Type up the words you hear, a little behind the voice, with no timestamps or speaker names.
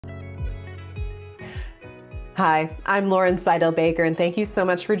Hi, I'm Lauren Saidel-Baker, and thank you so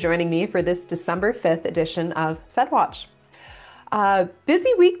much for joining me for this December 5th edition of FedWatch.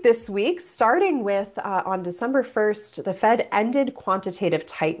 Busy week this week, starting with on December 1st, the Fed ended quantitative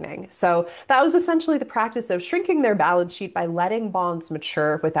tightening. So that was essentially the practice of shrinking their balance sheet by letting bonds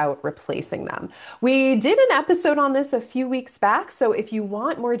mature without replacing them. We did an episode on this a few weeks back. So if you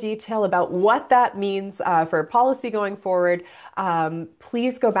want more detail about what that means for policy going forward,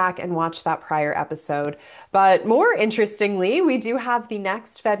 please go back and watch that prior episode. But more interestingly, we do have the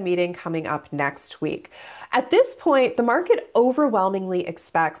next Fed meeting coming up next week. At this point, the market overwhelmingly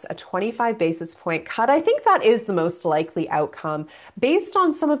expects a 25 basis point cut. I think that is the most likely outcome based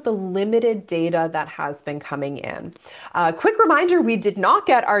on some of the limited data that has been coming in. Quick reminder, we did not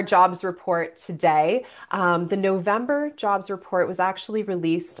get our jobs report today. The November jobs report was actually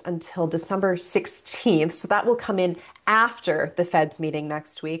released until December 16th, so that will come in after the Fed's meeting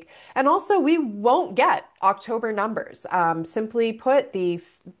next week. And also, we won't get October numbers. Simply put, the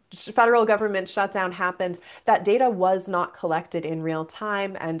federal government shutdown happened. That data was not collected in real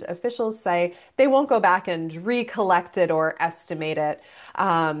time, and officials say they won't go back and recollect it or estimate it.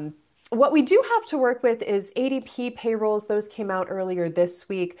 What we do have to work with is ADP payrolls. Those came out earlier this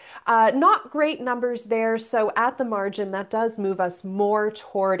week. Not great numbers there. So at the margin, that does move us more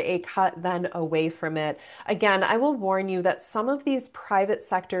toward a cut than away from it. Again, I will warn you that some of these private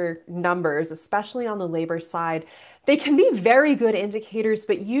sector numbers, especially on the labor side, they can be very good indicators,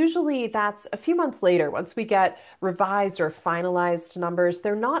 but usually that's a few months later. Once we get revised or finalized numbers,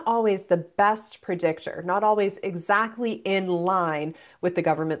 they're not always the best predictor, not always exactly in line with the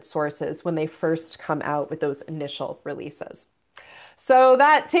government sources when they first come out with those initial releases. So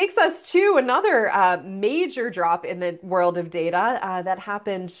that takes us to another major drop in the world of data that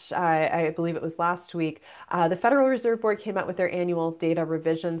happened, I believe it was last week. The Federal Reserve Board came out with their annual data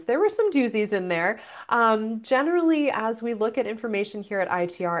revisions. There were some doozies in there. Generally, as we look at information here at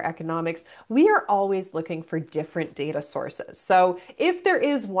ITR Economics, we are always looking for different data sources. So if there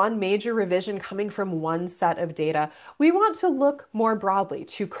is one major revision coming from one set of data, we want to look more broadly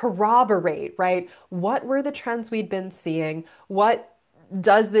to corroborate, right? What were the trends we'd been seeing? What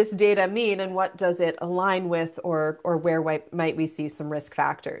does this data mean and what does it align with, or where might we see some risk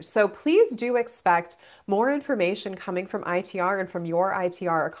factors? So please do expect more information coming from ITR and from your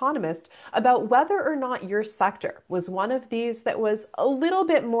ITR economist about whether or not your sector was one of these that was a little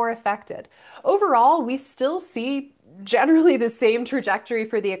bit more affected. Overall, we still see generally the same trajectory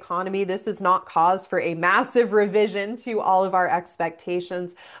for the economy. This is not cause for a massive revision to all of our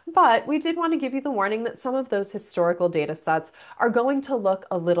expectations, but we did want to give you the warning that some of those historical data sets are going to look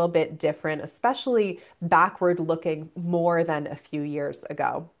a little bit different, especially backward looking more than a few years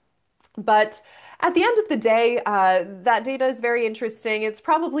ago. But at the end of the day, that data is very interesting. It's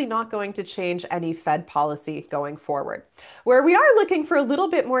probably not going to change any Fed policy going forward. Where we are looking for a little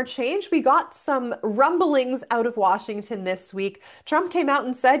bit more change, we got some rumblings out of Washington this week. Trump came out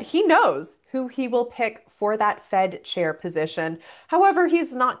and said he knows who he will pick for that Fed chair position. However,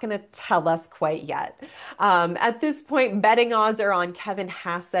 he's not going to tell us quite yet. At this point, betting odds are on Kevin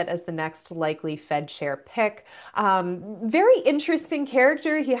Hassett as the next likely Fed chair pick. Very interesting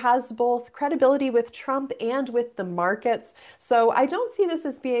character. He has both credibility with Trump and with the markets. So I don't see this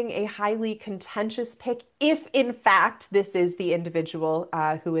as being a highly contentious pick if, in fact, this is the individual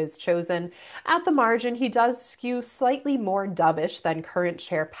who is chosen. At the margin, he does skew slightly more dovish than current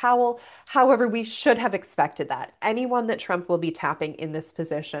chair Powell. However, we should have expected that. Anyone that Trump will be tapping in this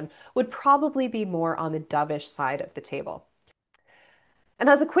position would probably be more on the dovish side of the table. And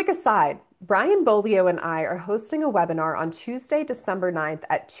as a quick aside, Brian Bolio and I are hosting a webinar on Tuesday, December 9th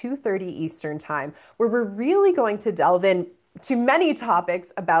at 2:30 Eastern Time, where we're really going to delve in to many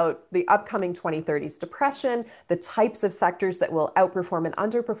topics about the upcoming 2030s depression, the types of sectors that will outperform and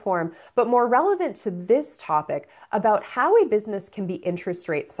underperform, but more relevant to this topic, about how a business can be interest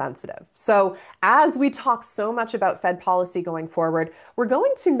rate sensitive. So as we talk so much about Fed policy going forward, we're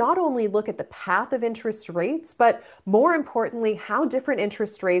going to not only look at the path of interest rates, but more importantly, how different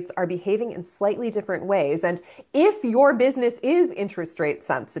interest rates are behaving in slightly different ways. And if your business is interest rate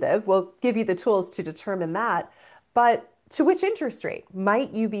sensitive, we'll give you the tools to determine that. But to which interest rate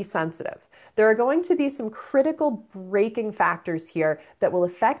might you be sensitive? There are going to be some critical breaking factors here that will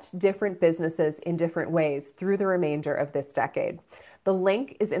affect different businesses in different ways through the remainder of this decade. The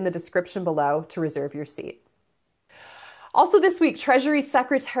link is in the description below to reserve your seat. Also this week, Treasury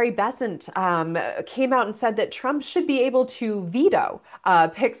Secretary Bessent came out and said that Trump should be able to veto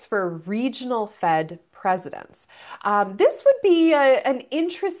picks for regional Fed presidents. This would be an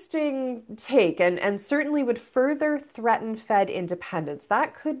interesting take and certainly would further threaten Fed independence.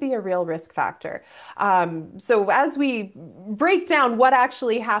 That could be a real risk factor. So as we break down what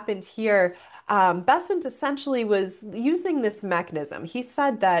actually happened here, Bessent essentially was using this mechanism. He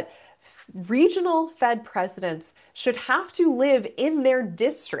said that regional Fed presidents should have to live in their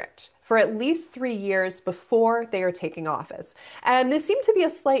district for at least 3 years before they are taking office. And this seemed to be a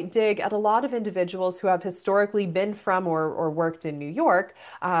slight dig at a lot of individuals who have historically been from or worked in New York,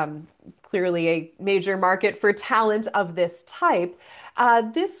 clearly a major market for talent of this type.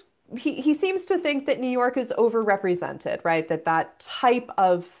 He seems to think that New York is overrepresented, right? That type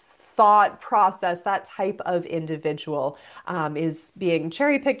of thought process, that type of individual is being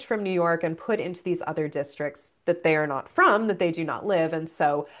cherry picked from New York and put into these other districts that they are not from, that they do not live. And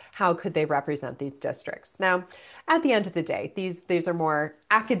so how could they represent these districts? Now, at the end of the day, these are more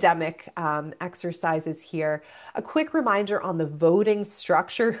academic exercises here. A quick reminder on the voting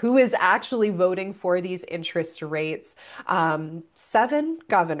structure, who is actually voting for these interest rates. 7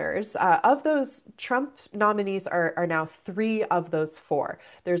 governors. Of those, Trump nominees are now 3 of those 4.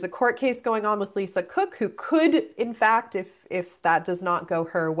 There's a court case going on with Lisa Cook, who could, in fact, if that does not go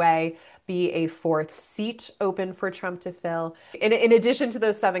her way, be a 4th seat open for Trump to fill. In addition to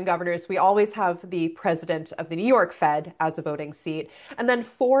those 7 governors, we always have the president of the New York Fed as a voting seat, and then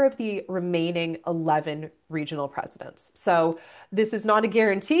 4 of the remaining 11 regional presidents. So this is not a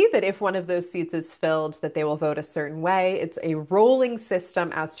guarantee that if one of those seats is filled, that they will vote a certain way. It's a rolling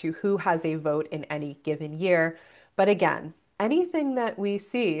system as to who has a vote in any given year. But again, anything that we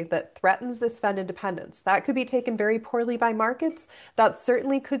see that threatens this Fed independence, that could be taken very poorly by markets. That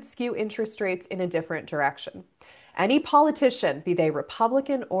certainly could skew interest rates in a different direction. Any politician, be they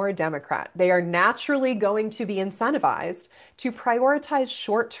Republican or Democrat, they are naturally going to be incentivized to prioritize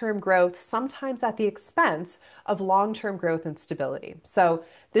short-term growth, sometimes at the expense of long-term growth and stability. So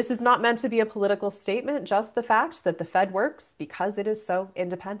this is not meant to be a political statement, just the fact that the Fed works because it is so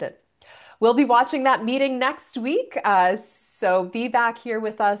independent. We'll be watching that meeting next week. So be back here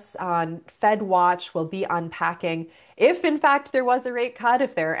with us on Fed Watch. We'll be unpacking if, in fact, there was a rate cut,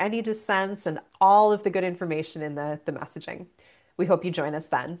 if there are any dissents, and all of the good information in the messaging. We hope you join us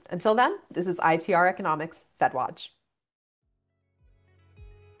then. Until then, this is ITR Economics Fed Watch.